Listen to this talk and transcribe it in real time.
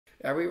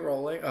Are we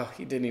rolling? Oh,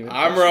 he didn't even.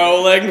 I'm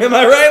rolling. Am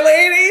I right,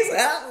 ladies?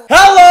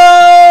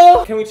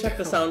 Hello! Can we check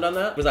the sound on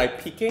that? Was I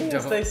peaking,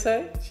 as they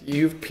say?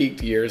 You've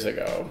peaked years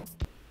ago.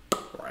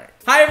 Right.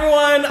 Hi,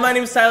 everyone. My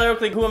name is Tyler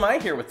Oakley. Who am I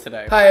here with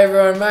today? Hi,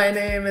 everyone. My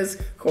name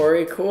is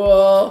Korey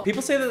Kuhl.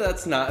 People say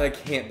that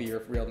can't be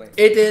your real name.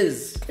 It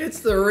is.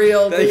 It's the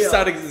real deal. They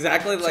sound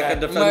exactly like a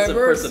defensive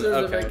person.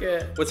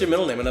 Okay. What's your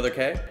middle name? Another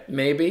K?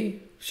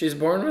 Maybe. She's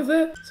born with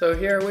it. So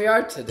here we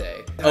are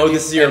today.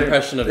 This is your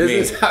impression of me.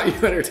 This is how you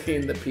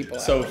entertain the people.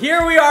 So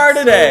here we are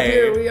today.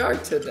 Here we are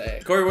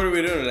today. Korey, what are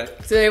we doing today?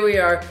 Today we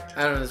are,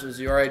 I don't know, this was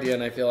your idea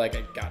and I feel like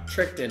I got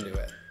tricked into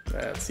it.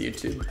 That's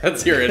YouTube.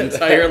 That's your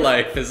entire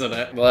life, isn't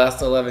it? The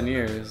last 11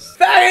 years.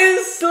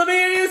 Vegas, let me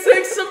hear you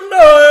make some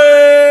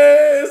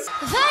noise.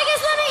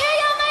 Vegas, let me hear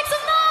you make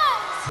some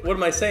noise. What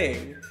am I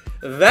saying?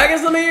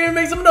 Vegas, let me hear you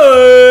make some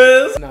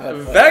noise.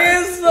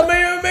 Vegas, let me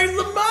hear you make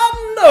some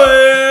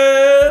noise.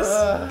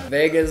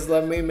 Vegas,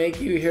 let me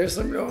make you hear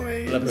some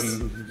noise.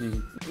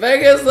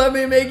 Vegas, let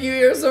me make you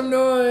hear some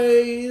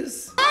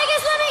noise.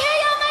 Vegas, let me hear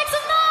you make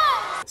some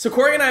noise. So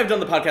Korey and I have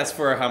done the podcast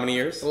for how many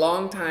years?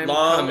 Long time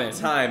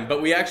time,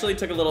 but we actually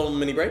took a little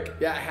mini break.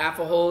 Yeah, half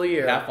a whole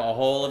year. Half a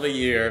whole of a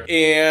year.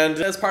 And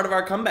as part of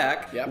our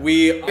comeback,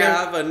 we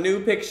have a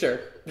new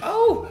picture.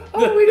 Oh,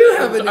 we do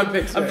have a new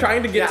picture. I'm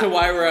trying to get to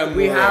why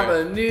we have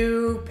a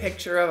new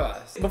picture of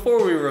us.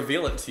 Before we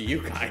reveal it to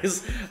you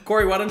guys,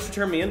 Korey, why don't you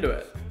turn me into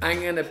it?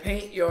 I'm gonna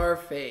paint your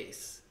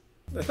face.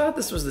 I thought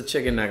this was the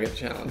chicken nugget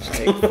challenge,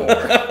 take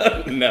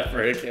 4.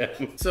 Never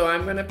again. So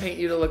I'm gonna paint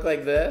you to look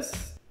like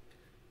this.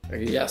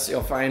 Yes,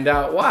 you'll find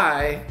out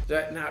why. Do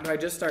I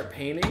just start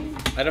painting?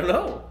 I don't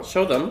know.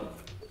 Show them.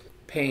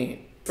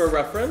 Paint. For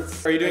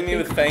reference? Are you doing me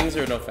with fangs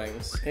or no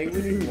fangs? Paint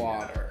with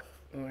water.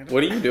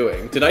 What are you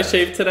doing? Did I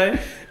shave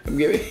today? I'm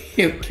giving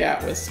you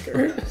cat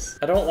whiskers.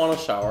 I don't want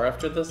to shower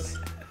after this.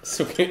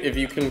 So if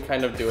you can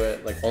kind of do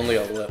it, like, only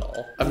a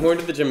little. I'm going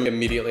to the gym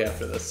immediately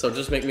after this, so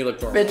just make me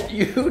look normal. Bitch,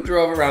 you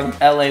drove around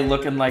LA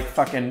looking like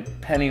fucking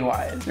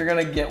Pennywise. You're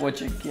gonna get what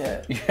you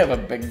get. You have a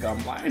big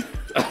gum line.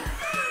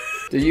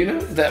 Did you know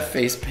that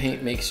face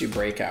paint makes you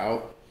break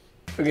out?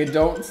 Okay,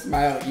 don't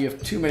smile. You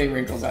have too many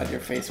wrinkles on your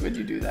face. Would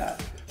you do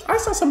that? I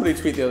saw somebody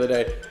tweet the other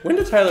day, when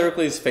did Tyler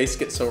Oakley's face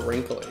get so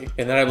wrinkly?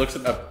 And then I looked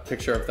at a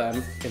picture of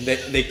them, and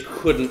they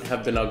couldn't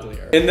have been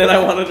uglier. And then I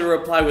wanted to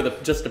reply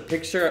with just a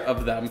picture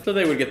of them, so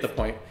they would get the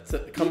point. So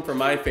come from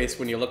my face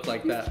when you look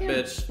like that,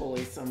 bitch.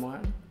 Bully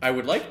someone. I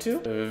would like to.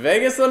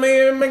 Vegas, let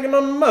me make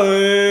my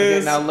noise.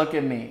 Okay, now look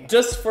at me.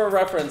 Just for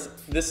reference,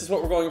 this is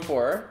what we're going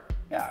for.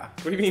 Yeah.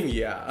 What do you mean,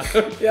 yeah?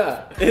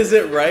 Yeah. Is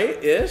it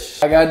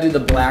right-ish? I gotta do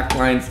the black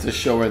lines to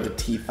show where the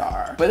teeth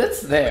are. But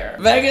it's there.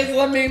 Vegas,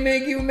 let me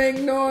make you make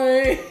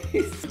noise.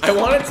 I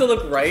want it to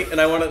look right, and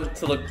I want it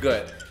to look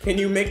good. Can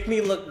you make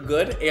me look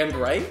good and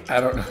right? I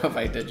don't know if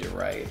I did you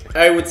right.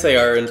 I would say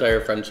our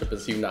entire friendship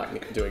is you not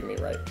doing me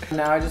right.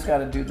 Now I just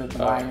gotta do the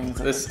linings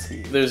of the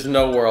teeth. There's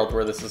no world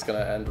where this is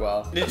gonna end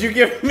well. Did you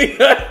give me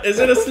is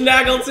it a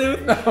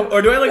snaggletooth? No.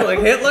 Or do I look like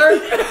Hitler?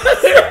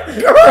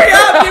 Hurry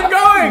up, keep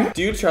going!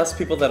 Do you trust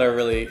people that are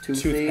really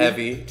tooth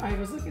heavy? I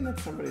was looking at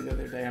somebody the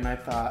other day and I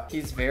thought,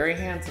 he's very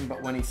handsome,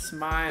 but when he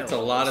smiles... It's a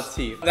lot of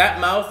teeth.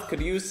 That mouth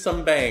could use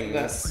some bangs.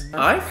 Yes.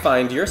 I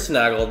find your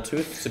snaggled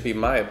tooth to be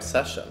my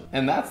obsession.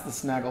 And that's the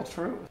snaggle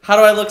truth. How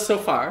do I look so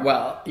far?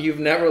 Well, you've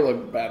never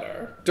looked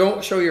better.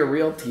 Don't show your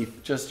real teeth,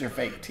 just your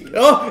fake teeth.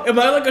 Oh, am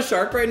I like a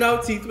shark right now?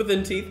 Teeth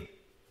within teeth?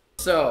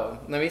 So,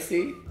 let me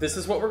see. This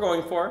is what we're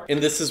going for,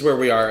 and this is where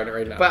we are at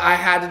right now. But I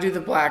had to do the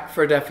black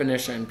for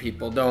definition,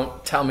 people.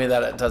 Don't tell me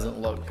that it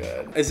doesn't look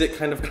good. Is it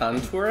kind of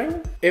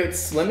contouring?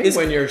 It's slimming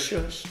when you're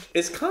shushed.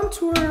 Is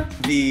contour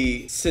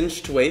the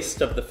cinched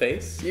waist of the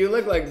face? You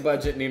look like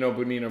budget Nino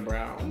Bonino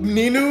Brown.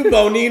 Nino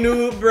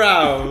Bonino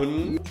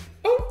Brown.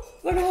 Oh,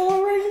 like a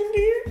little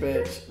reindeer.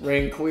 Bitch,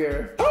 rain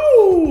queer.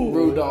 Oh!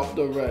 Rudolph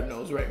the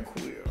Red-Nosed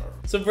Reindeer.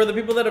 So for the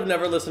people that have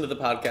never listened to the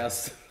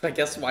podcast, I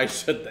guess why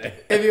should they?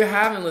 If you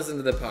haven't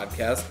listened to the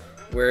podcast,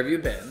 where have you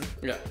been?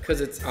 Yeah. Because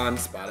it's on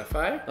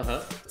Spotify.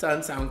 It's on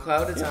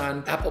SoundCloud. It's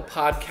on Apple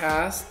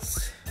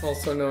Podcasts,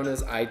 also known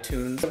as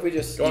iTunes. If we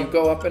just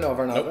go up and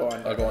over and I'll go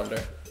under. I'll go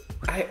under.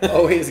 I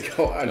always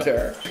go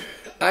under.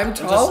 I'm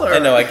taller. I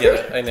know, I get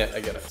it. I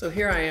get it. So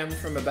here I am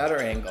from a better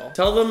angle.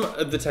 Tell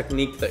them the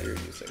technique that you're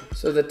using.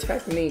 So the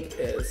technique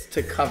is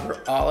to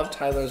cover all of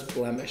Tyler's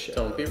blemishes.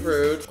 Don't be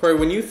rude. Korey,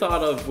 when you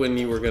thought of when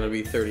you were going to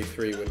be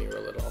 33 when you were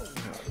little,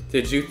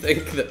 did you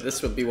think that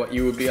this would be what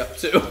you would be up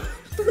to?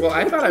 Well,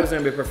 I thought I was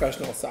going to be a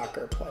professional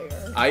soccer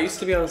player. I used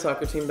to be on a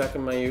soccer team back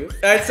in my youth.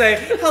 I'd say,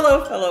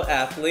 hello, fellow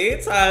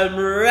athletes. I'm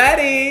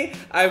ready.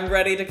 I'm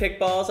ready to kick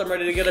balls. I'm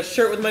ready to get a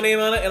shirt with my name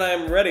on it. And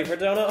I'm ready for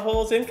donut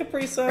holes and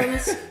Capri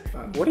Suns.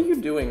 What are you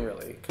doing,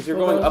 really? Because you're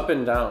going up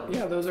and down.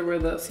 Yeah, those are where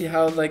the... See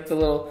how, like, the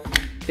little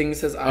thing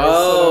says eyes?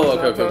 Oh,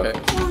 okay.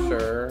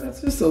 Sure.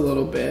 It's just a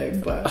little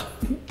big, but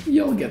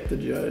you'll get the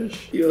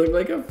judge. You look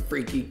like a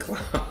freaky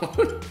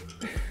clown.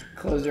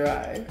 Close your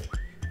eye.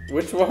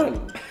 Which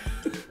one?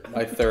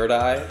 My third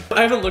eye.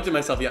 I haven't looked at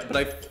myself yet, but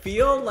I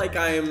feel like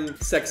I'm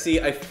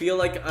sexy. I feel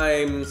like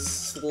I'm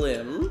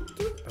slim.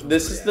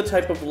 This is the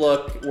type of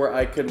look where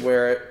I could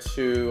wear it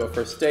to a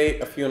first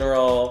date, a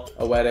funeral,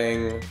 a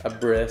wedding, a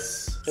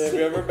bris. Have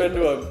you ever been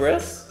to a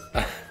bris?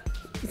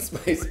 It's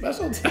my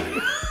specialty.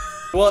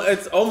 Well,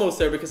 it's almost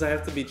there because I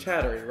have to be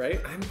chattery,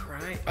 right? I'm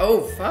crying.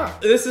 Oh,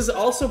 fuck. This is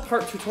also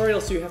part tutorial,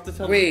 so you have to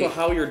tell people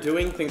how you're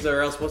doing things, or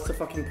else what's the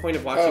fucking point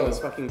of watching this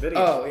fucking video?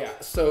 Oh, yeah.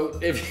 So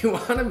if you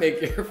want to make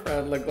your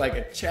friend look like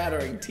a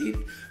chattering teeth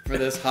for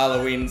this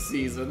Halloween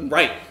season,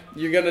 right,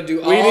 you're going to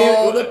do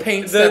all the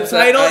paint steps. The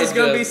title is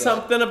going to be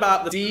something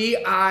about the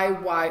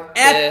DIY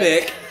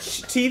epic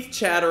teeth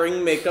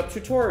chattering makeup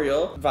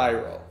tutorial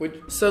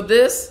viral. So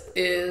this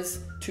is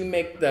to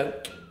make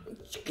the...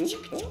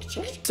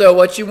 So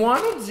what you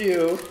want to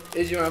do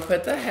is you want to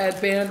put the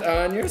headband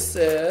on your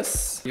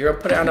sis. You're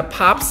going to put it on a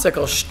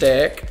popsicle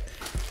stick.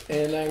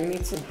 And I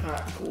need some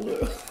hot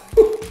glue.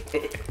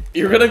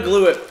 You're going to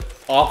glue it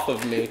off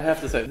of me. I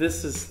have to say,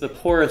 this is the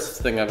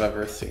poorest thing I've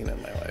ever seen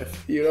in my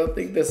life. You don't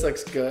think this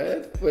looks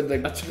good with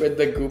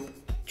the goop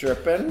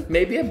dripping?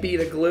 Maybe a bead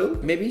of glue.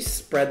 Maybe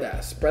spread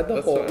that. Spread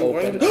the whole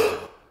open.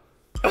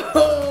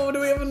 Oh, do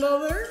we have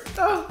another?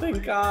 Oh,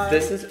 thank God.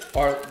 This is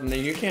no,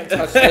 you can't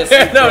touch this.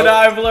 No,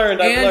 I've learned.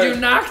 You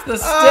knocked the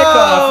stick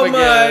off again.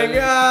 Oh my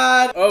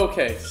God.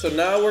 Okay, so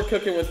now we're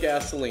cooking with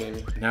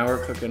gasoline. Now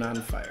we're cooking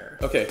on fire.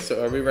 Okay,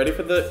 so are we ready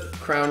for the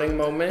crowning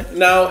moment?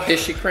 Now, is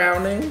she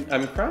crowning?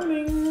 I'm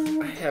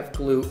crowning. I have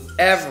glue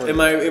everywhere. Am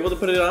I able to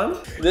put it on?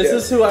 This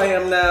is who I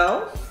am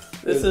now.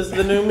 This is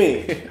the new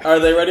me. Are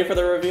they ready for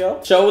the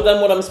reveal? Show them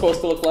what I'm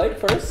supposed to look like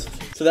first.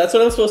 So that's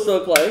what I'm supposed to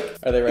look like.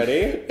 Are they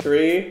ready?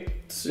 3,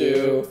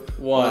 2,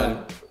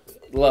 1.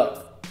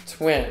 Look,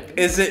 twin.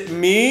 Is it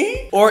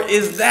me or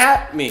is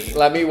that me?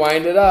 Let me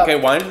wind it up. Okay,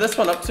 wind this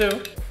one up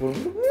too.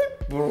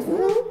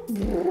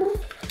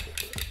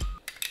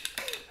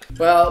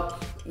 Well,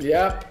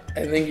 yep,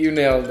 I think you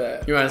nailed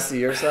it. You want to see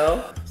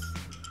yourself?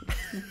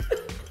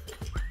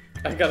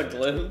 I got a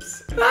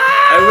glimpse.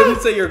 I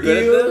wouldn't say you're good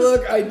at this. You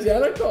look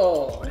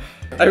identical.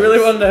 I really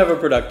wanted to have a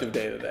productive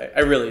day today.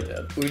 I really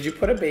did. Would you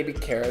put a baby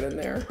carrot in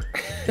there?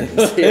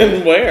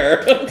 And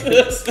where?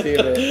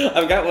 Steven.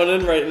 I've got one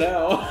in right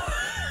now.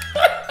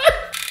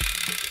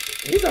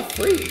 He's a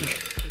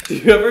freak. Do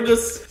you ever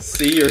just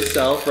see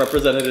yourself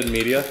represented in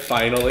media?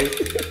 Finally.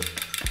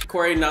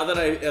 Korey, now that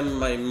I am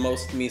my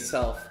most me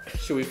self,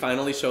 should we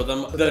finally show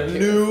them the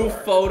new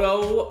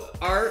photo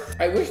art?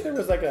 I wish there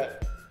was like a...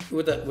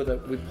 we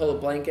pull a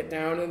blanket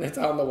down and it's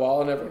on the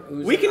wall and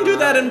everyone... We can do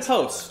that in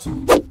post.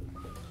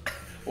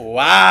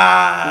 Wow.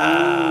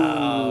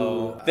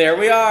 Ooh. There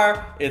we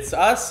are. It's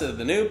us,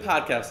 the new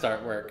podcast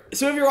artwork.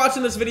 So if you're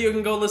watching this video, you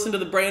can go listen to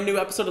the brand new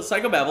episode of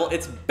Psychobabble.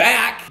 It's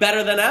back,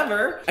 better than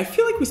ever. I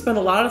feel like we spent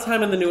a lot of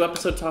time in the new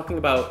episode talking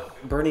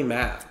about Bernie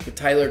Mac.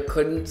 Tyler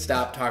couldn't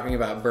stop talking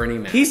about Bernie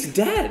Mac. He's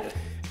dead.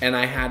 And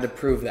I had to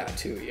prove that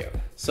to you.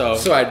 So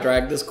I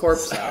dragged his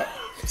corpse out.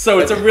 So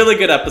it's a really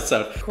good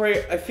episode.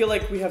 Korey, I feel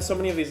like we have so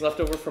many of these left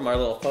over from our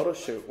little photo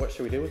shoot. What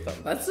should we do with them?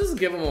 Let's just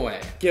give them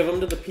away. Give them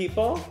to the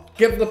people?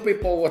 Give the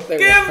people what they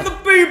want. Give the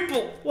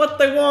people what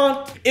they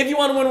want. If you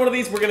want to win one of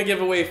these, we're going to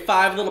give away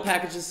 5 little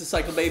packages to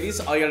Psycho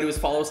Babies. All you got to do is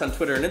follow us on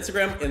Twitter and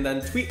Instagram, and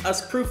then tweet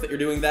us proof that you're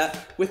doing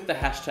that with the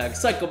hashtag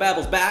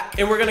PsychoBabblesBack.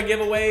 And we're going to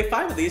give away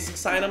 5 of these.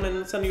 Sign them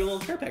and send you a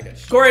little care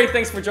package. Korey,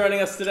 thanks for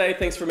joining us today.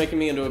 Thanks for making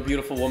me into a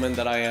beautiful woman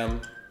that I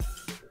am.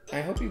 I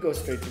hope you go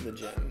straight to the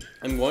gym.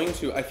 I'm going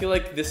to. I feel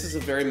like this is a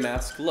very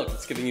masked look.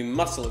 It's giving you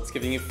muscle. It's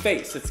giving you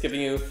face. It's giving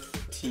you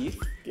teeth,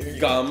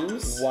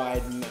 gums,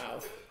 wide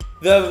mouth.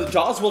 The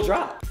jaws will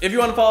drop. If you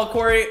want to follow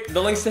Korey,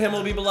 the links to him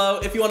will be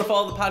below. If you want to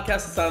follow the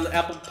podcast, it's on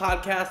Apple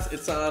Podcasts.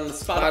 It's on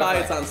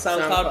Spotify. It's on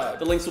SoundCloud.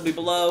 The links will be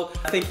below.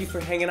 Thank you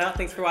for hanging out.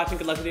 Thanks for watching.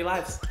 Good luck with your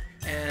lives.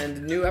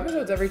 And new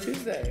episodes every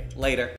Tuesday. Later.